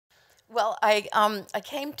Well, I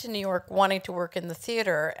came to New York wanting to work in the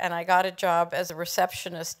theater, and I got a job as a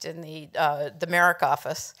receptionist in the Merrick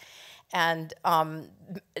office. And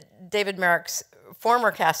David Merrick's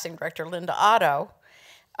former casting director, Linda Otto,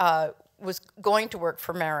 was going to work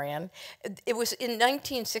for Marion. It was in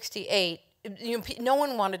 1968. No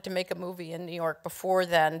one wanted to make a movie in New York before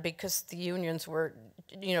then because the unions were,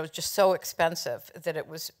 just so expensive that it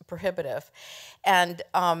was prohibitive. And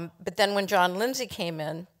but then when John Lindsay came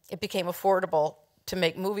in, it became affordable to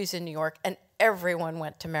make movies in New York, and everyone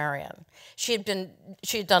went to Marion. She had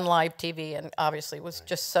done live TV, and obviously was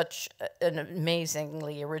just such an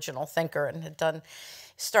amazingly original thinker, and had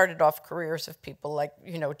started off careers of people like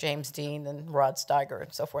James Dean and Rod Steiger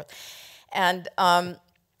and so forth, and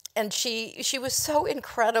she was so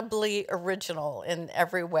incredibly original in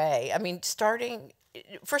every way. I mean,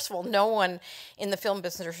 first of all, no one in the film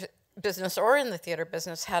business or in the theater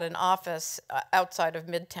business had an office outside of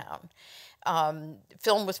Midtown.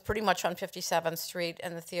 Film was pretty much on 57th Street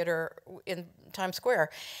and the theater in Times Square.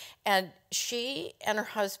 And she and her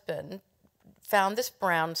husband found this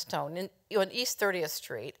brownstone on East 30th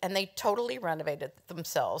Street, and they totally renovated it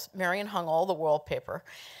themselves. Marion hung all the wallpaper.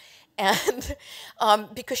 And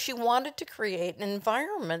because she wanted to create an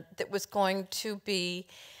environment that was going to be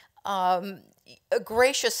a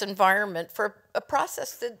gracious environment for a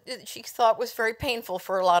process that she thought was very painful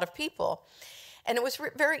for a lot of people. And it was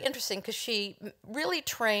very interesting because she really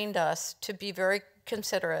trained us to be very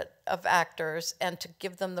considerate of actors and to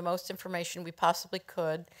give them the most information we possibly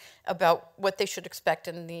could about what they should expect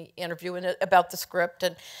in the interview and about the script.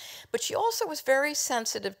 But she also was very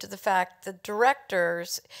sensitive to the fact that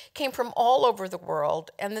directors came from all over the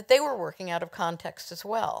world and that they were working out of context as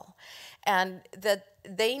well. And that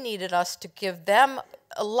they needed us to give them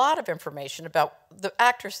a lot of information about the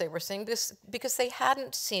actors they were seeing because they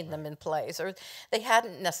hadn't seen them in plays, or they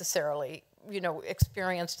hadn't necessarily,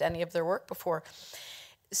 experienced any of their work before.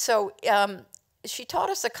 So she taught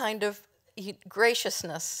us a kind of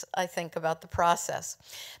graciousness, I think, about the process.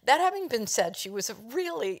 That having been said, she was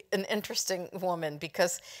really an interesting woman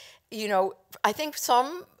because, I think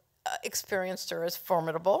some experienced her as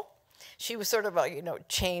formidable. She was sort of a,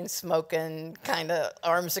 chain smoking, kind of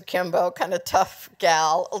arms akimbo, kind of tough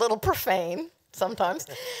gal, a little profane sometimes.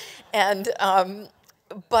 And,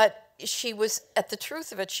 but she was, at the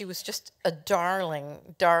truth of it, she was just a darling,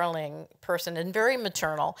 darling person and very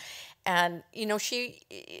maternal. And,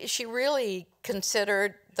 she really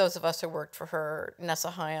considered those of us who worked for her, Nessa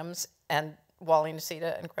Hyams and Wally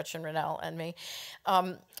Nacita and Gretchen Rennell and me,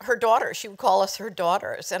 her daughters. She would call us her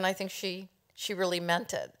daughters. And I think she really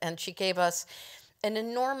meant it. And she gave us an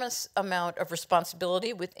enormous amount of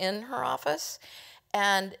responsibility within her office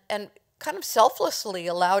and kind of selflessly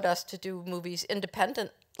allowed us to do movies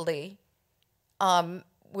independently,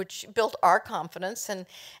 which built our confidence and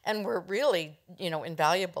were really,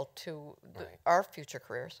 invaluable to our future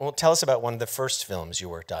careers. Well, tell us about one of the first films you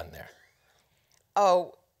worked on there.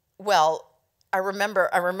 Oh, well, I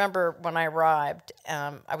remember when I arrived,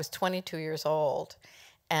 I was 22 years old.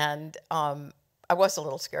 And I was a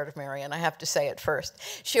little scared of Marion, I have to say at first.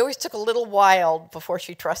 She always took a little while before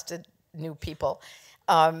she trusted new people.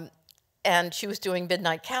 And she was doing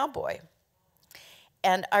Midnight Cowboy.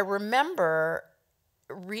 And I remember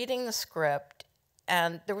reading the script,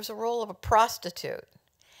 and there was a role of a prostitute.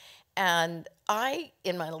 And I,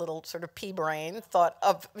 in my little sort of pea brain, thought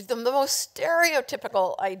of the most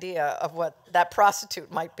stereotypical idea of what that prostitute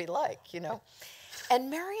might be like, And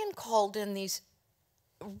Marion called in these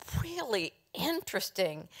really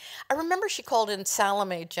interesting. I remember she called in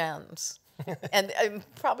Salome Jens, and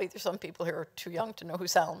probably there's some people here who are too young to know who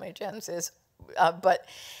Salome Jens is, but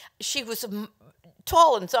she was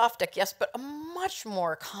tall and Zoftic, yes, but a much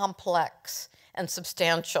more complex and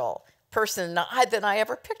substantial person than I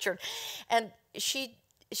ever pictured, and she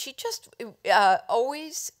just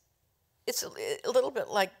always. It's a little bit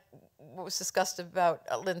like what was discussed about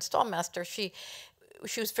Lynn Stallmaster.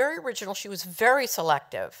 She was very original. She was very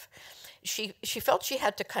selective. She felt she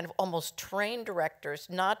had to kind of almost train directors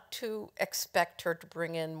not to expect her to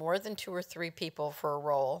bring in more than 2 or 3 people for a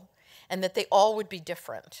role, and that they all would be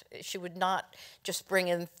different. She would not just bring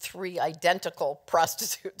in 3 identical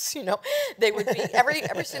prostitutes. They would be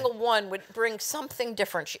every single one would bring something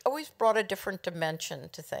different. She always brought a different dimension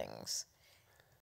to things.